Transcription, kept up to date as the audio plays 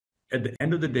at the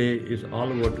end of the day, it's all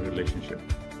about the relationship.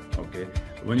 Okay,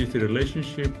 when you say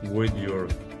relationship with your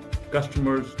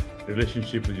customers,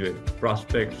 relationship with your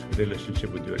prospects,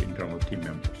 relationship with your internal team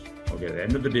members. Okay, at the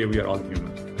end of the day, we are all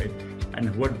humans, right?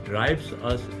 And what drives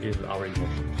us is our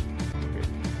emotions. Okay,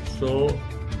 so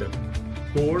the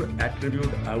core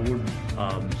attribute I would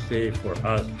say for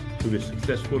us to be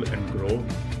successful and grow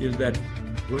is that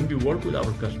when we work with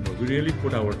our customer, we really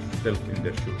put ourselves in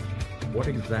their shoes. What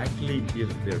exactly is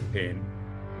their pain?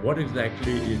 What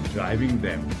exactly is driving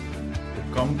them to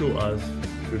come to us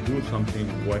to do something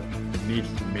what needs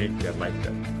to make their life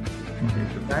better? Okay,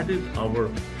 so that is our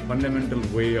fundamental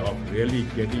way of really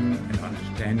getting and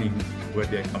understanding where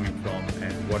they're coming from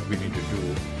and what we need to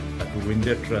do to win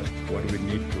their trust, what we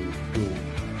need to do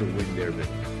to win their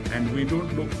business. And we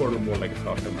don't look for more like a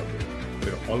short-term approach.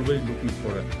 We're always looking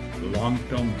for a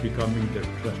long-term becoming their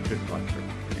trusted partner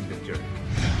in this journey.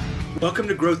 Welcome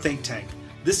to Grow Think Tank.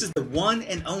 This is the one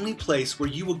and only place where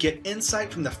you will get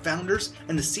insight from the founders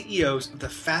and the CEOs of the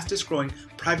fastest growing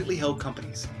privately held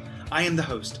companies. I am the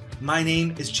host. My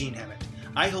name is Gene Hammett.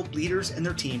 I help leaders and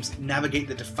their teams navigate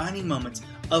the defining moments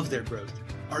of their growth.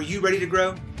 Are you ready to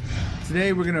grow?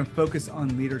 Today, we're going to focus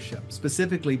on leadership,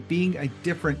 specifically being a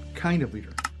different kind of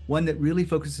leader, one that really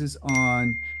focuses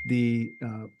on the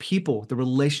people, the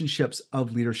relationships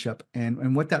of leadership,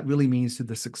 and what that really means to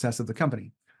the success of the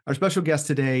company. Our special guest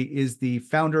today is the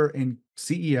founder and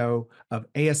CEO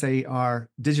of ASAR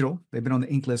Digital. They've been on the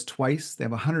Inc. list twice. They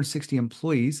have 160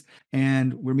 employees,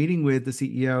 and we're meeting with the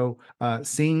CEO,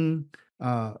 Singh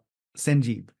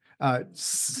Sanjjeev.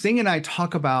 Singh and I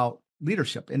talk about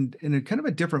leadership in a kind of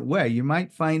a different way. You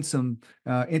might find some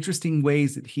interesting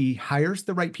ways that he hires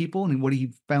the right people and what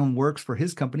he found works for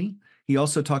his company. He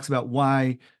also talks about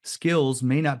why skills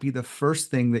may not be the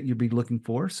first thing that you'd be looking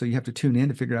for. So you have to tune in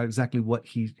to figure out exactly what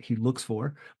he looks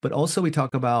for. But also we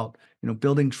talk about,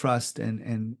 building trust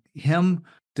and him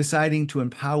deciding to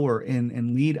empower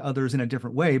and lead others in a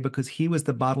different way because he was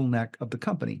the bottleneck of the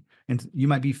company. And you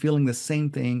might be feeling the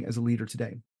same thing as a leader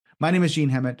today. My name is Gene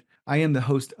Hammett. I am the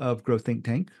host of Grow Think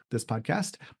Tank, this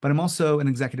podcast, but I'm also an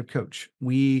executive coach.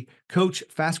 We coach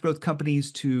fast growth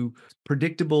companies to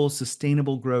predictable,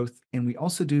 sustainable growth. And we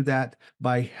also do that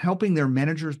by helping their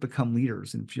managers become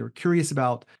leaders. And if you're curious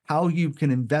about how you can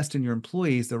invest in your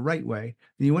employees the right way,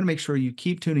 then you want to make sure you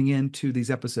keep tuning in to these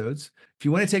episodes. If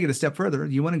you want to take it a step further,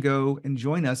 you want to go and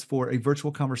join us for a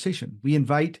virtual conversation. We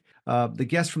invite the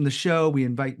guests from the show. We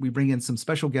bring in some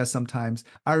special guests sometimes.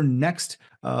 Our next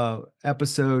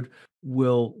episode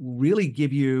will really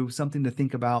give you something to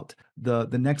think about the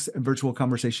next virtual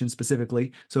conversation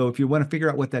specifically. So if you want to figure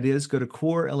out what that is, go to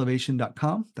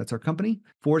coreelevation.com. That's our company,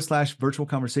 /virtual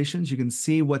conversations. You can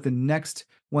see what the next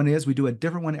one is. We do a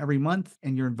different one every month,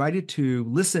 and you're invited to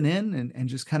listen in and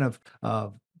just kind of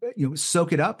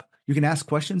soak it up. You can ask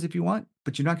questions if you want,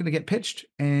 but you're not going to get pitched,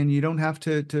 and you don't have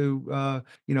to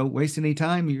waste any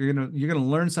time. You're gonna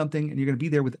learn something, and you're gonna be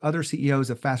there with other CEOs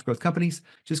of fast growth companies.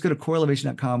 Just go to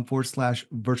coreelevation.com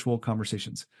 /virtual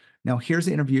conversations. Now here's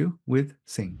the interview with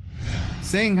Singh.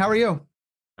 Singh, how are you?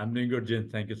 I'm doing good, Jen.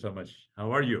 Thank you so much.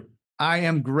 How are you? I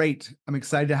am great. I'm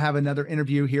excited to have another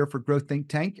interview here for Growth Think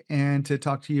Tank and to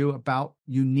talk to you about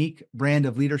unique brand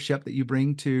of leadership that you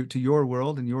bring to your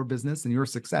world and your business and your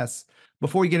success.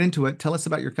 Before we get into it, tell us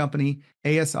about your company,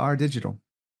 ASAR Digital.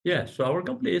 Yeah, so our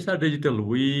company, ASAR Digital,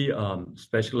 we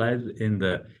specialize in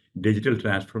the digital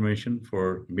transformation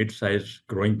for mid-sized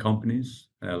growing companies.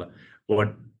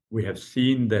 What we have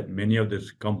seen that many of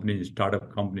these companies,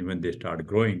 startup companies, when they start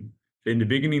growing, so in the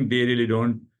beginning, they really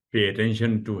don't pay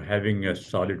attention to having a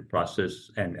solid process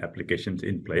and applications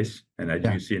in place. And as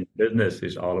you see in business,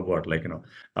 it's all about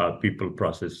people,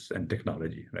 process, and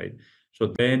technology, right?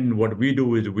 So then what we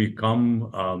do is we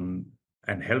come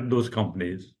and help those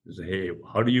companies say, hey,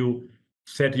 how do you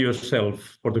set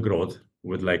yourself for the growth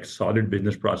with solid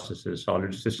business processes,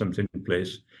 solid systems in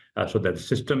place, so that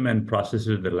system and processes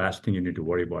is the last thing you need to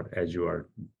worry about as you are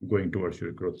going towards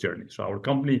your growth journey. So our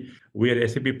company, we are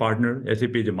SAP partner.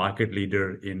 SAP is a market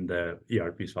leader in the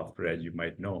ERP software, as you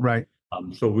might know. Right.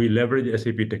 So we leverage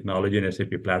SAP technology and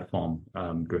SAP platform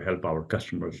to help our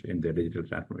customers in their digital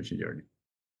transformation journey.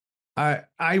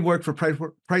 I worked for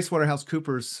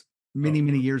PricewaterhouseCoopers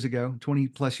many years ago, 20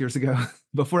 plus years ago,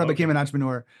 before I became an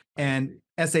entrepreneur. And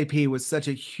SAP was such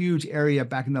a huge area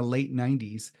back in the late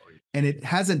 90s. And it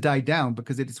hasn't died down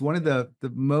because it's one of the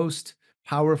most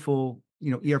powerful,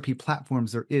 ERP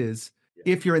platforms there is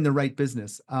if you're in the right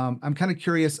business. I'm kind of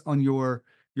curious on your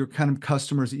kind of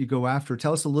customers that you go after.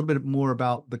 Tell us a little bit more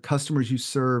about the customers you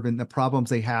serve and the problems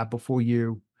they have before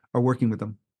you are working with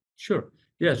them. Sure.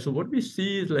 Yeah, so what we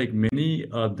see is like many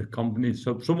the companies.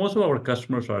 So most of our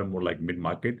customers are more like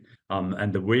mid-market,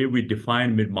 and the way we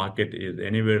define mid-market is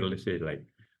anywhere, let's say like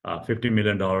 $50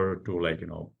 million to like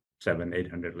 700,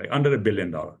 800, like under $1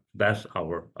 billion. That's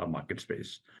our market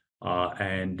space.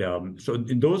 And so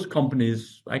in those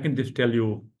companies, I can just tell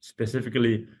you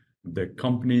specifically the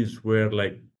companies where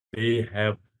like they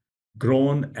have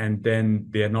grown and then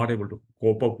they are not able to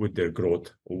cope up with their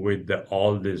growth with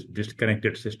all these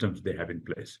disconnected systems they have in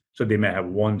place. So they may have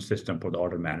one system for the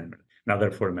order management,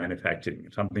 another for manufacturing,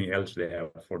 something else they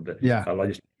have for the Yeah.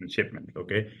 logistics and shipment.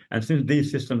 Okay, and since these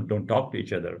systems don't talk to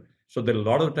each other, so that a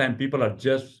lot of the time people are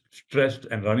just stressed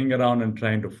and running around and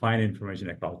trying to find information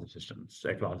across the systems,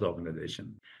 across the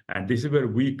organization. And this is where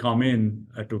we come in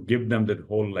to give them that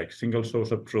whole like single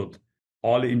source of truth,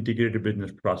 all integrated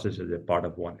business processes are part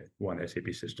of one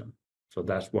SAP system. So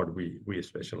that's what we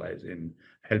specialize in,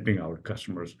 helping our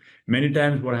customers. Many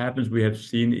times what happens we have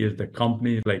seen is the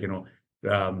companies like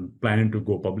planning to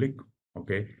go public,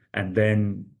 okay, and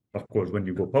then of course when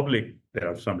you go public there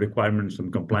are some requirements,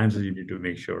 some compliances you need to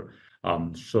make sure.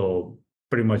 So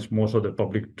pretty much most of the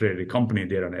public traded company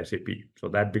they're on SAP, so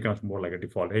that becomes more like a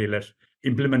default. Hey, let's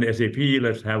implement SAP,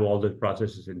 let's have all the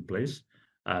processes in place.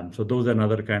 So those are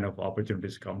another kind of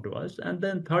opportunities come to us. And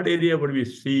then third area what we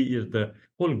see is the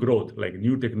whole growth, like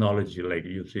new technology, like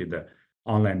you see the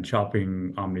online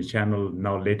shopping, omni-channel.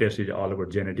 Now latest is all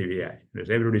about generative AI. There's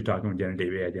everybody talking about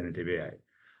generative AI, generative AI.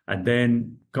 And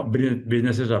then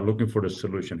businesses are looking for the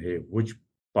solution. Hey, which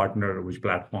partner, which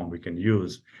platform we can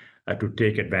use to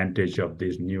take advantage of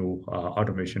these new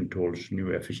automation tools,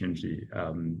 new efficiency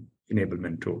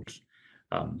enablement tools.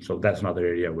 So that's another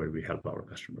area where we help our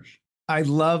customers. I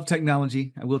love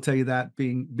technology. I will tell you that,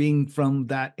 being from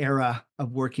that era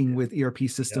of working with ERP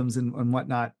systems and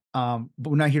whatnot. But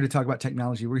we're not here to talk about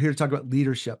technology. We're here to talk about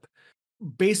leadership.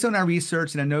 Based on our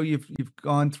research, and I know you've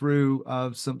gone through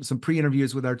some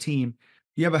pre-interviews with our team.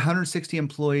 You have 160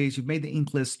 employees. You've made the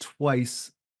Inc. list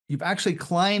twice. You've actually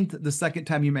climbed the second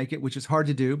time you make it, which is hard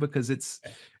to do because it's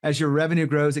as your revenue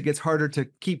grows, it gets harder to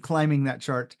keep climbing that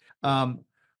chart.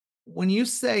 When you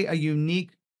say a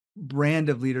unique brand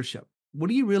of leadership, what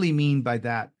do you really mean by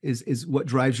that? Is what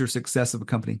drives your success of a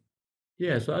company?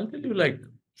 Yeah, so I'll tell you, like,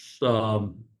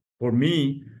 for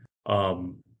me,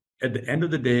 at the end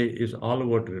of the day, it's all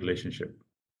about relationship.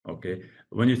 Okay,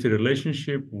 when you say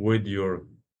relationship with your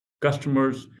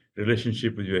customers,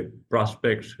 relationship with your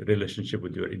prospects, relationship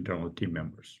with your internal team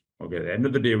members. Okay, at the end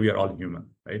of the day, we are all human,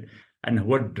 right? And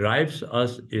what drives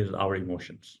us is our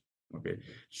emotions. Okay,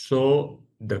 so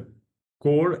the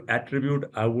core attribute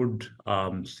I would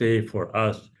say for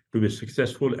us to be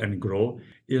successful and grow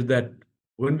is that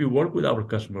when we work with our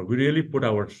customer, we really put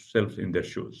ourselves in their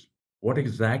shoes. What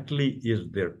exactly is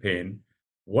their pain?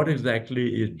 What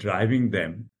exactly is driving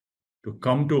them to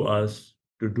come to us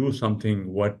to do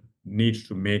something what needs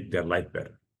to make their life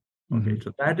better? Okay,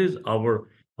 so that is our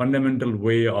fundamental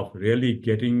way of really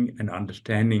getting an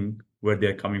understanding where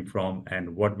they're coming from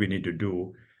and what we need to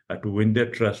do to win their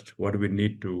trust, what we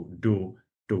need to do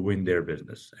to win their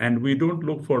business. And we don't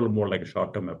look for more like a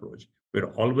short-term approach.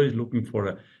 We're always looking for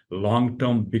a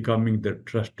long-term becoming their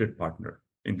trusted partner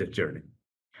in the journey.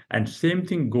 And same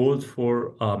thing goes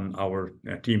for our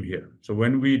team here. So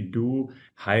when we do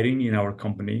hiring in our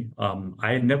company,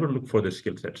 I never look for the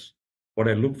skill sets. What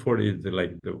I look for is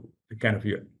the kind of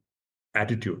your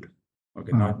attitude,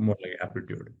 okay, not more like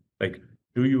aptitude. Like,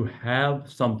 do you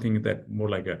have something that more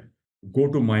like a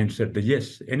go-to mindset that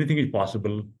yes, anything is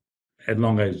possible as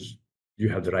long as you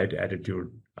have the right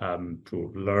attitude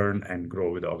to learn and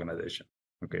grow with the organization.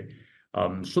 Okay,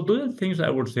 so those are things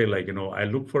I would say, like, I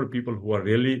look for people who are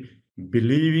really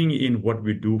believing in what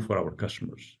we do for our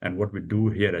customers and what we do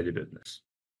here as a business.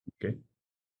 Okay,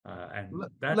 and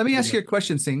let me ask you a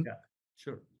question, Singh. Yeah,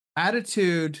 sure.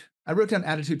 Attitude. I wrote down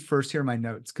attitude first here in my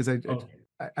notes because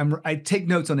I take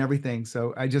notes on everything.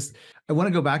 So I want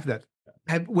to go back to that.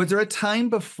 Was there a time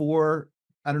before,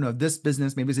 I don't know, this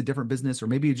business, maybe it's a different business, or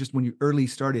maybe just when you early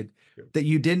started, that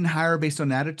you didn't hire based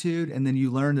on attitude, and then you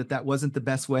learned that wasn't the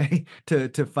best way to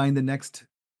find the next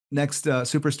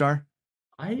superstar?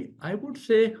 I would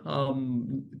say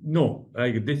no.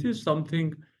 Like, this is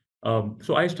something.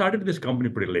 So I started this company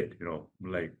pretty late.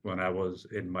 Like when I was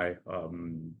in my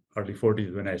early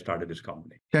 40s when I started this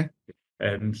company. Okay.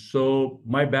 And so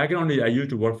my background is I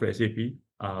used to work for SAP,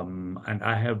 and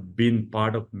I have been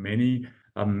part of many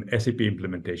SAP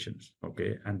implementations.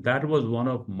 Okay, and that was one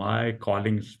of my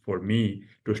callings for me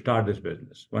to start this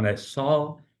business. When I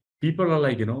saw people are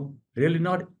like, really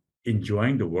not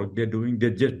enjoying the work they're doing,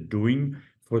 they're just doing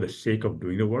for the sake of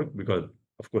doing the work because,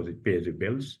 of course, it pays the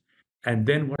bills. And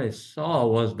then what I saw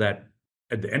was that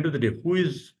at the end of the day, who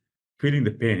is feeling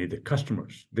the pain? The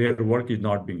customers. Their work is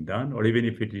not being done, or even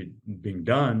if it is being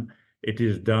done, it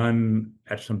is done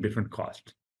at some different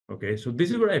cost. Okay, so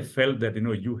this is where I felt that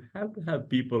you have to have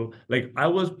people like I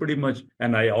was pretty much,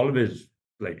 and I always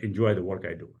like enjoy the work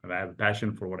I do, and I have a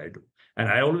passion for what I do, and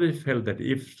I always felt that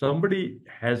if somebody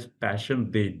has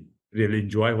passion, they really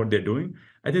enjoy what they're doing.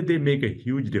 I think they make a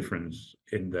huge difference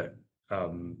in the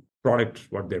products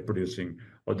what they're producing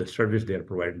or the service they're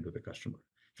providing to the customer.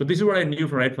 So this is what I knew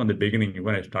right from the beginning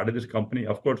when I started this company.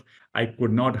 Of course, I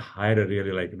could not hire a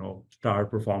really star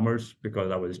performers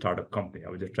because I was a startup company. I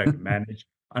was just trying to manage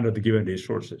under the given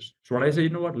resources. So what I say,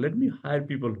 let me hire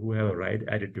people who have a right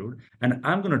attitude, and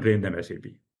I'm going to train them SAP.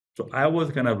 So I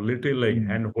was kind of literally like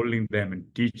hand holding them and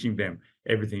teaching them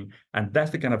everything, and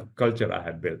that's the kind of culture I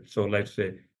had built. So let's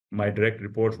say my direct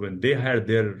reports, when they hire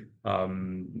their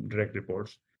direct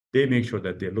reports, they make sure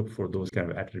that they look for those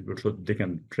kind of attributes so they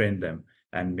can train them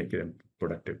and make them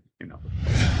productive.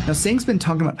 Now, Singh's been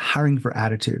talking about hiring for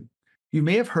attitude. You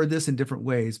may have heard this in different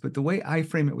ways, but the way I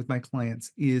frame it with my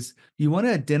clients is you want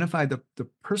to identify the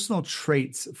personal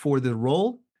traits for the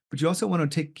role, but you also want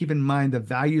to keep in mind the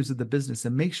values of the business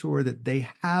and make sure that they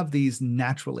have these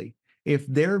naturally. If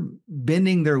they're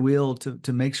bending their wheel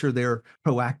to make sure they're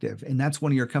proactive, and that's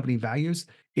one of your company values,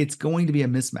 it's going to be a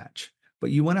mismatch. But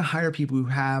you want to hire people who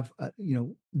have,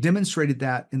 demonstrated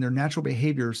that in their natural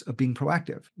behaviors of being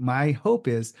proactive. My hope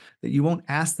is that you won't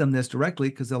ask them this directly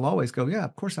because they'll always go, yeah,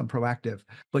 of course I'm proactive.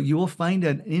 But you will find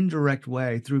an indirect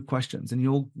way through questions, and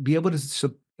you'll be able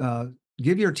to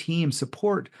give your team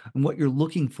support on what you're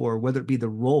looking for, whether it be the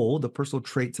role, the personal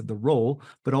traits of the role,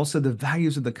 but also the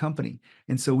values of the company.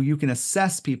 And so you can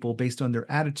assess people based on their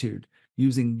attitude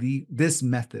using this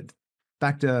method.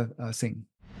 Back to Singh.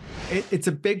 It's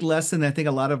a big lesson I think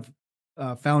a lot of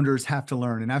founders have to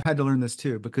learn. And I've had to learn this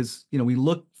too, because we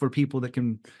look for people that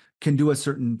can do a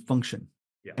certain function.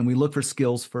 Yeah. And we look for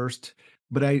skills first.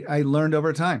 But I learned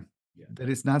over time that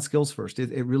it's not skills first.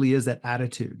 It really is that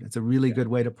attitude. It's a really good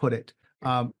way to put it.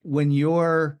 When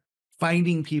you're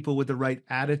finding people with the right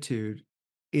attitude,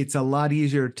 it's a lot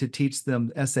easier to teach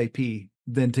them SAP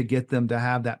than to get them to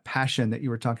have that passion that you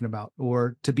were talking about,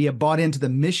 or to be bought into the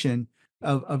mission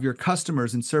of your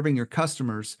customers and serving your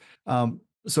customers.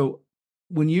 So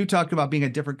when you talk about being a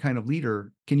different kind of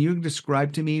leader, can you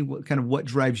describe to me what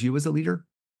drives you as a leader?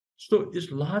 So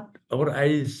it's a lot what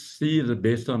I see is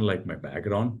based on like my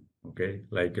background, okay?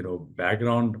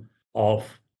 Background of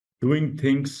doing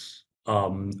things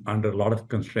under a lot of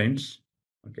constraints,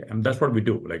 okay? And that's what we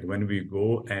do. Like when we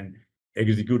go and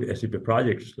execute SAP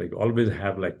projects, like always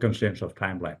have like constraints of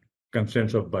timeline,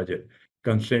 constraints of budget,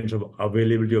 constraints of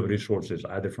availability of resources,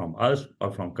 either from us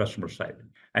or from customer side.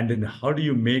 And then how do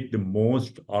you make the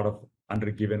most out of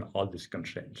under given all these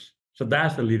constraints? So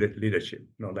that's the leadership.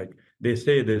 Like they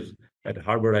say there's at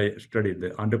Harvard, I studied the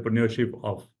entrepreneurship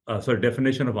of,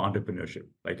 definition of entrepreneurship.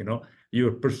 Like,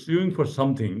 you're pursuing for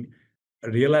something,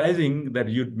 realizing that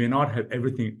you may not have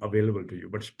everything available to you,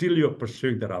 but still you're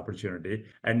pursuing that opportunity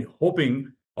and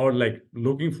hoping or like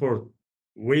looking for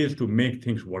ways to make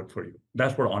things work for you.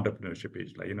 That's what entrepreneurship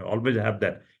is. Like, always have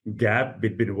that gap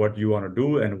between what you want to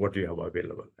do and what you have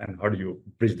available. And how do you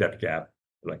bridge that gap,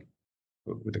 like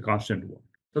with the constant work.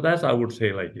 So that's, I would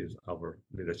say, like is our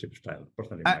leadership style,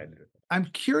 personally. I'm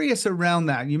curious around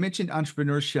that. You mentioned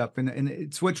entrepreneurship, and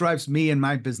it's what drives me in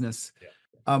my business.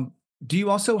 Yeah. Do you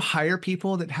also hire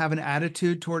people that have an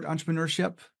attitude toward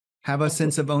entrepreneurship, have a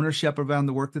sense of ownership around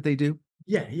the work that they do?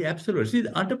 Yeah, absolutely. See, the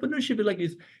entrepreneurship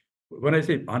is when I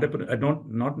say entrepreneur, I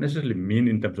don't not necessarily mean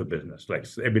in terms of business, like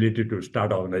ability to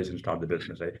start organization, start the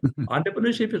business. Right?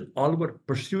 Entrepreneurship is all about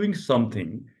pursuing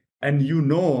something, and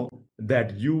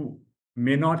that you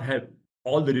may not have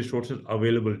all the resources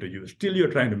available to you. Still,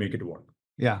 you're trying to make it work.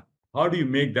 Yeah. How do you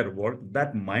make that work?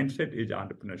 That mindset is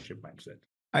entrepreneurship mindset.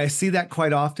 I see that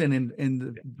quite often in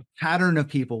the pattern of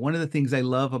people. One of the things I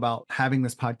love about having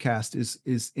this podcast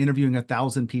is interviewing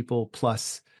 1,000 people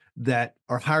plus that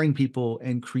are hiring people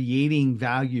and creating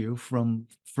value from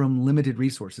limited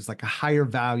resources, like a higher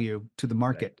value to the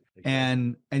market. Right.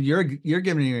 Exactly. And you're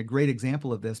giving a great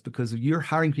example of this because you're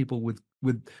hiring people with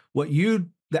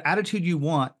the attitude you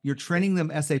want. You're training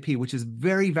them SAP, which is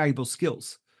very valuable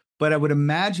skills. But I would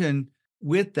imagine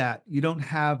with that, you don't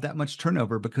have that much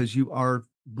turnover because you are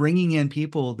bringing in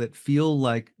people that feel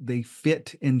like they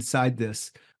fit inside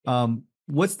this.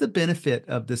 What's the benefit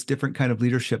of this different kind of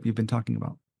leadership you've been talking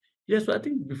about? Yes, I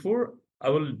think before I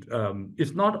will,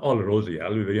 it's not all rosy.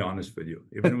 I'll be very honest with you.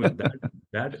 Even with that,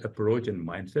 that approach and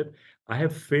mindset, I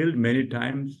have failed many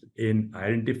times in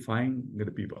identifying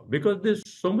the people because there's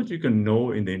so much you can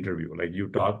know in the interview. Like you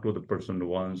talk to the person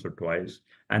once or twice,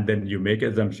 and then you make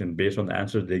assumption based on the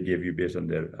answers they gave you based on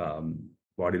their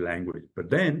body language. But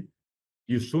then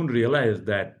you soon realize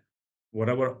that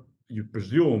whatever you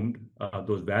presumed,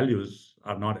 those values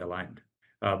are not aligned.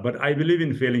 But I believe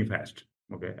in failing fast.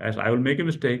 Okay, as I will make a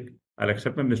mistake, I'll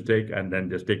accept my mistake and then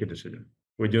just take a decision.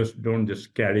 We just don't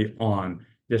just carry on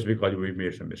just because we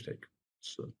made some mistake.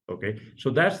 So, okay, so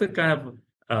that's the kind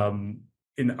of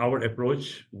in our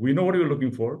approach. We know what we're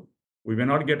looking for. We may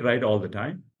not get right all the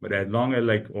time, but as long as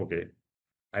like okay,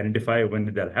 identify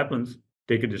when that happens,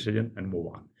 take a decision, and move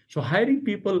on. So hiring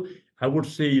people, I would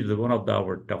say, is one of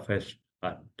our toughest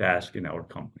tasks in our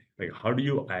company. Like, how do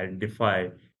you identify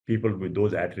people with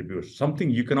those attributes? Something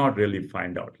you cannot really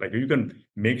find out. Like, you can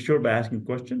make sure by asking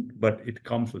questions, but it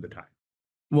comes with the time.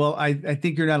 Well, I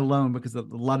think you're not alone because a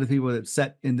lot of people that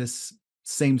sat in this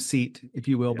same seat, if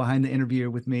you will, behind the interview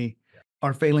with me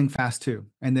are failing fast too.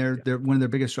 And they're one of their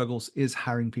biggest struggles is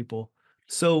hiring people.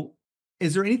 So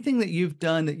is there anything that you've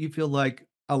done that you feel like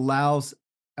allows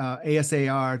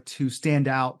ASAR to stand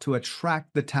out, to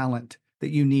attract the talent that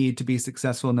you need to be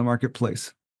successful in the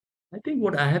marketplace? I think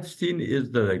what I have seen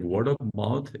is the like word of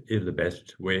mouth is the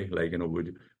best way. Like,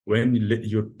 when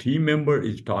your team member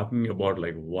is talking about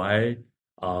like why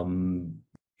um,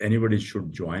 anybody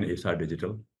should join ASAR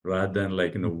Digital rather than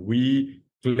like, we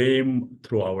claim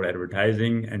through our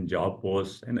advertising and job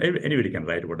posts, and anybody can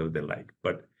write whatever they like.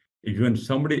 But if when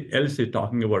somebody else is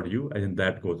talking about you, I think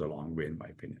that goes a long way, in my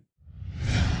opinion.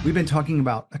 We've been talking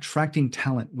about attracting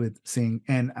talent with Singh,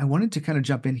 and I wanted to kind of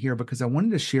jump in here because I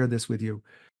wanted to share this with you.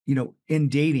 In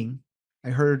dating, I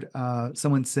heard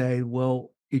someone say,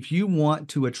 well, if you want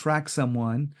to attract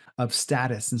someone of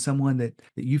status and someone that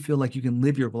you feel like you can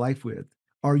live your life with,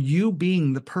 are you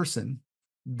being the person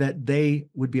that they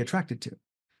would be attracted to?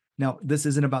 Now, this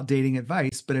isn't about dating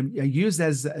advice, but I use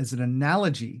as an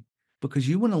analogy because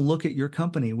you want to look at your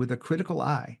company with a critical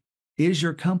eye. Is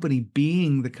your company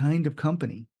being the kind of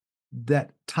company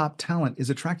that top talent is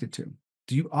attracted to?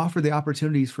 Do you offer the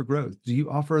opportunities for growth? Do you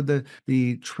offer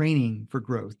the training for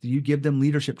growth? Do you give them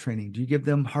leadership training? Do you give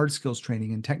them hard skills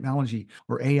training in technology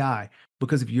or AI?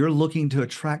 Because if you're looking to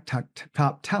attract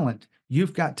top talent,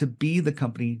 you've got to be the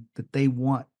company that they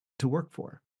want to work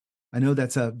for. I know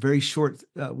that's a very short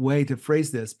way to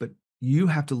phrase this, but you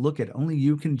have to look at it. Only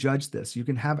you can judge this. You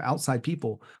can have outside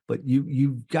people, but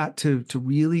you've got to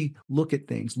really look at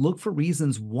things. Look for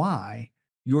reasons why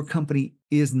your company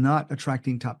is not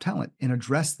attracting top talent and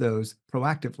address those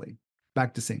proactively.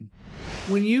 Back to Singh.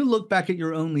 When you look back at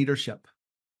your own leadership,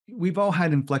 we've all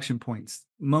had inflection points,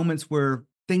 moments where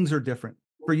things are different.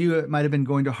 For you, it might have been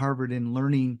going to Harvard and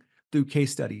learning through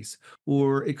case studies,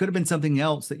 or it could have been something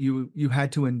else that you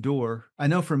had to endure. I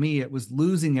know for me, it was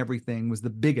losing everything was the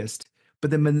biggest, but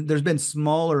then there's been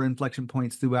smaller inflection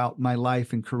points throughout my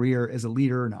life and career as a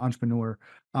leader and entrepreneur.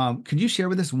 Could you share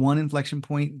with us one inflection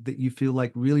point that you feel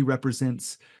like really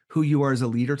represents who you are as a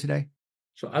leader today?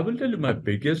 So I will tell you my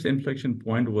biggest inflection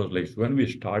point was like when we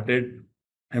started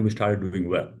and we started doing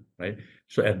well, right?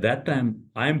 So at that time,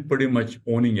 I'm pretty much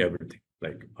owning everything,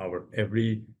 like our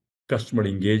every customer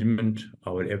engagement,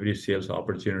 our every sales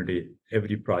opportunity,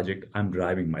 every project I'm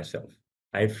driving myself.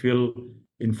 I feel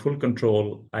in full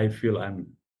control. I feel I'm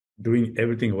doing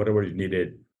everything, whatever is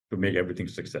needed to make everything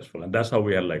successful. And that's how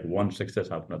we are like one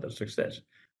success after another success.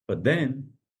 But then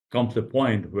comes the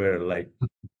point where like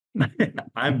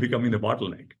I'm becoming the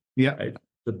bottleneck. Yeah. Right.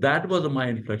 So that was my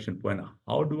inflection point.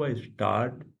 How do I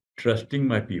start trusting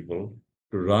my people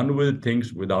to run with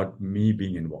things without me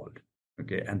being involved?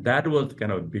 Okay. And that was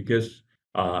kind of biggest,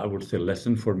 I would say,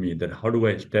 lesson for me, that how do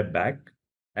I step back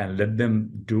and let them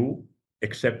do,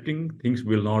 accepting things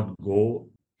will not go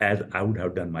as I would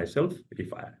have done myself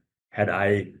if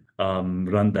I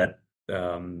run that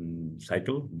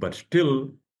cycle. But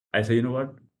still, I say, you know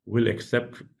what? We'll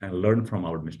accept and learn from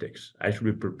our mistakes. I should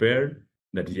be prepared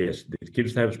that yes, the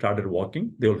kids have started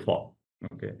walking, they will fall.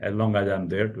 Okay, as long as I'm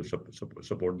there to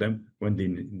support them when they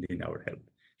need our help.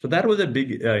 So that was a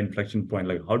big inflection point.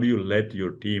 Like, how do you let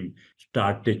your team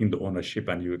start taking the ownership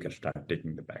and you can start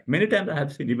taking the back? Many times I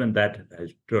have seen even that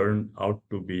has turned out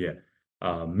to be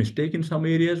a mistake in some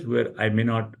areas where I may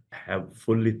not have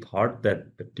fully thought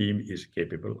that the team is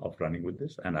capable of running with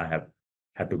this, and I have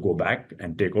had to go back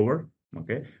and take over.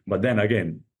 Okay, but then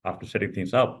again, after setting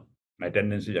things up, my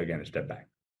tendency again is step back,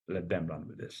 let them run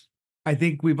with this. I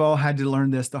think we've all had to learn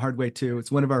this the hard way too.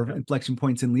 It's one of our inflection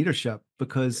points in leadership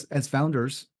because as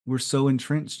founders, we're so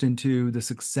entrenched into the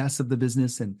success of the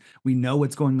business and we know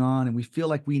what's going on and we feel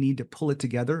like we need to pull it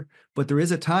together. But there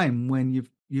is a time when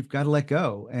you've got to let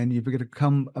go and you've got to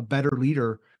become a better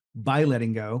leader by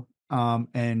letting go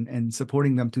and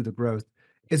supporting them through the growth.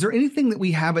 Is there anything that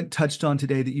we haven't touched on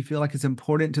today that you feel like is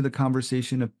important to the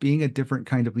conversation of being a different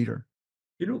kind of leader?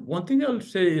 One thing I'll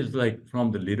say is like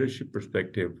from the leadership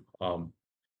perspective,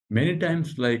 many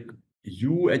times like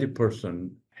you as a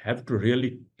person have to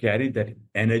really carry that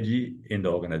energy in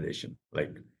the organization.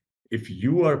 Like if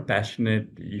you are passionate,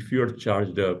 if you're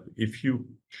charged up, if you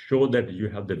show that you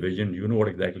have the vision, you know what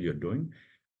exactly you're doing,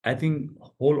 I think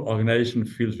whole organization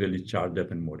feels really charged up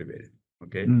and motivated.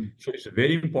 Okay. So it's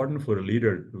very important for a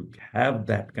leader to have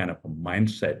that kind of a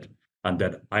mindset and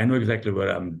that I know exactly where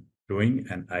I'm doing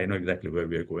and I know exactly where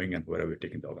we're going and where we're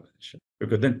taking the organization.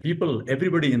 Because then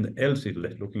everybody else is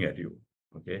looking at you.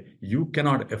 Okay. You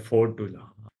cannot afford to,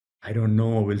 I don't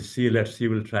know, we'll see, let's see,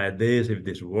 we'll try this. If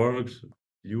this works,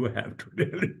 you have to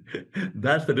really,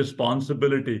 that's the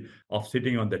responsibility of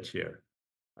sitting on the chair,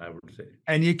 I would say.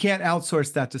 And you can't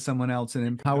outsource that to someone else and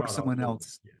empower someone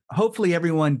else. Yeah. Hopefully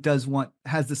everyone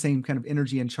has the same kind of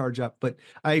energy and charge up, but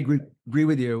I agree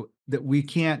with you that we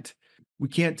can't,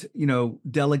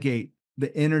 delegate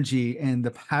the energy and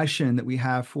the passion that we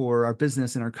have for our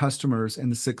business and our customers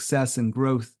and the success and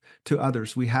growth to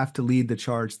others. We have to lead the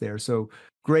charge there. So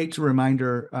great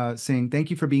reminder, Singh. Thank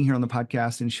you for being here on the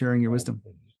podcast and sharing your wisdom.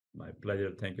 My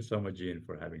pleasure. Thank you so much, Gene,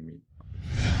 for having me.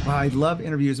 Well, I love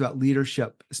interviews about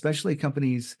leadership, especially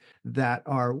companies that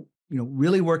are,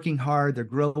 really working hard. They're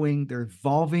growing, they're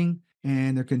evolving,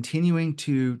 and they're continuing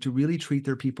to really treat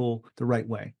their people the right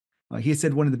way. He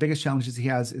said one of the biggest challenges he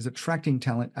has is attracting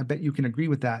talent. I bet you can agree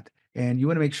with that. And you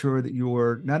want to make sure that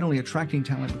you're not only attracting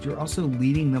talent, but you're also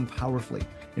leading them powerfully.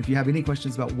 If you have any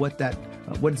questions about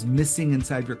what is missing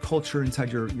inside your culture,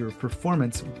 inside your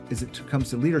performance as it comes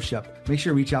to leadership, make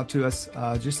sure to reach out to us.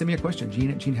 Just send me a question,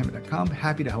 gene@genehammett.com.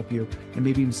 Happy to help you and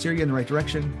maybe even steer you in the right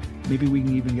direction. Maybe we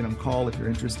can even get on call if you're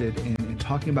interested in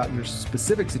talking about your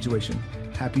specific situation.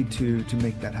 Happy to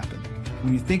make that happen.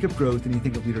 When you think of growth and you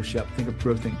think of leadership, think of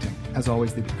Growth Think Tank. As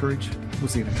always, think of courage. We'll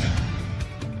see you next time.